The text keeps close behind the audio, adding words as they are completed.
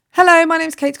Hello, my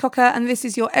name's Kate Cocker, and this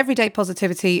is your Everyday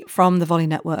Positivity from the Volley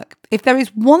Network. If there is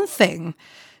one thing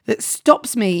that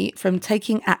stops me from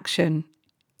taking action,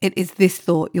 it is this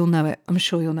thought. You'll know it. I'm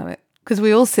sure you'll know it. Because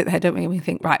we all sit there, don't we? And we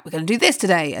think, right, we're going to do this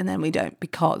today. And then we don't,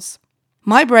 because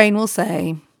my brain will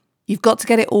say, you've got to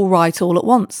get it all right all at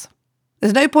once.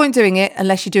 There's no point doing it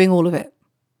unless you're doing all of it.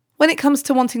 When it comes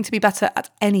to wanting to be better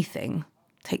at anything,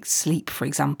 take sleep, for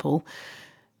example,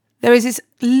 there is this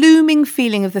looming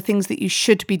feeling of the things that you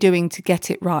should be doing to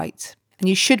get it right. And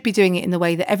you should be doing it in the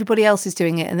way that everybody else is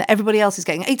doing it and that everybody else is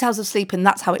getting 8 hours of sleep and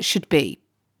that's how it should be.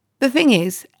 The thing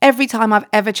is, every time I've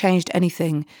ever changed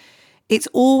anything, it's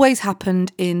always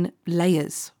happened in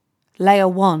layers. Layer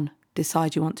 1,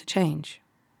 decide you want to change.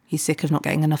 You're sick of not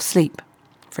getting enough sleep,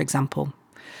 for example.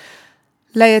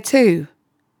 Layer 2,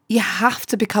 you have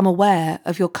to become aware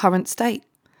of your current state.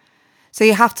 So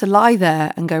you have to lie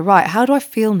there and go, right, how do I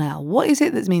feel now? What is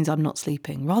it that means I'm not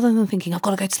sleeping? Rather than thinking, I've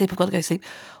got to go to sleep, I've got to go to sleep.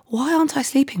 Why aren't I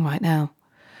sleeping right now?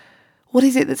 What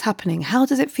is it that's happening? How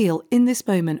does it feel in this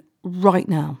moment right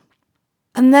now?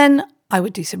 And then I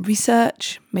would do some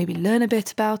research, maybe learn a bit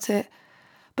about it.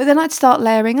 But then I'd start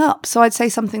layering up. So I'd say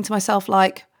something to myself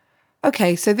like,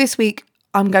 okay, so this week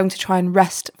I'm going to try and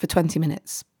rest for 20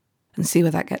 minutes and see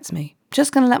where that gets me.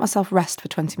 Just going to let myself rest for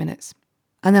 20 minutes.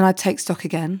 And then I'd take stock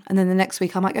again. And then the next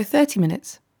week I might go 30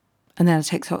 minutes. And then I'd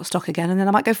take stock again. And then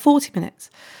I might go 40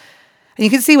 minutes. And you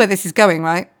can see where this is going,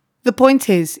 right? The point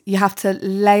is you have to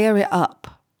layer it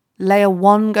up. Layer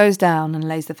 1 goes down and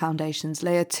lays the foundations.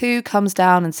 Layer 2 comes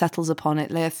down and settles upon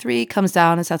it. Layer 3 comes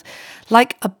down and settles.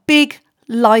 Like a big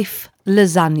life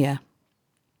lasagna.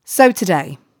 So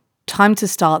today, time to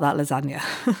start that lasagna.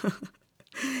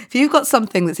 If you've got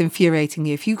something that's infuriating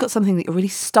you, if you've got something that you're really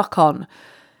stuck on,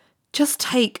 just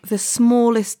take the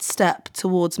smallest step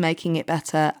towards making it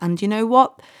better. And you know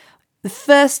what? The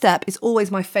first step is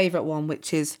always my favourite one,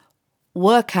 which is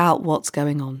work out what's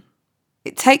going on.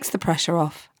 It takes the pressure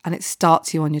off and it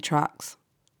starts you on your tracks.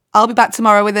 I'll be back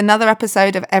tomorrow with another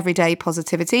episode of Everyday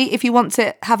Positivity. If you want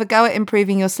to have a go at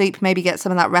improving your sleep, maybe get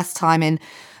some of that rest time in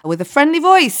with a friendly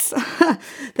voice,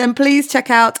 then please check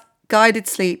out Guided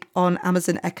Sleep on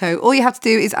Amazon Echo. All you have to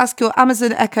do is ask your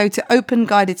Amazon Echo to open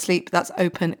Guided Sleep. That's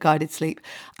open Guided Sleep.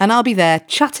 And I'll be there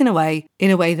chatting away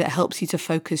in a way that helps you to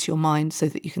focus your mind so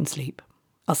that you can sleep.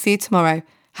 I'll see you tomorrow.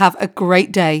 Have a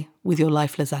great day with your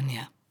life lasagna.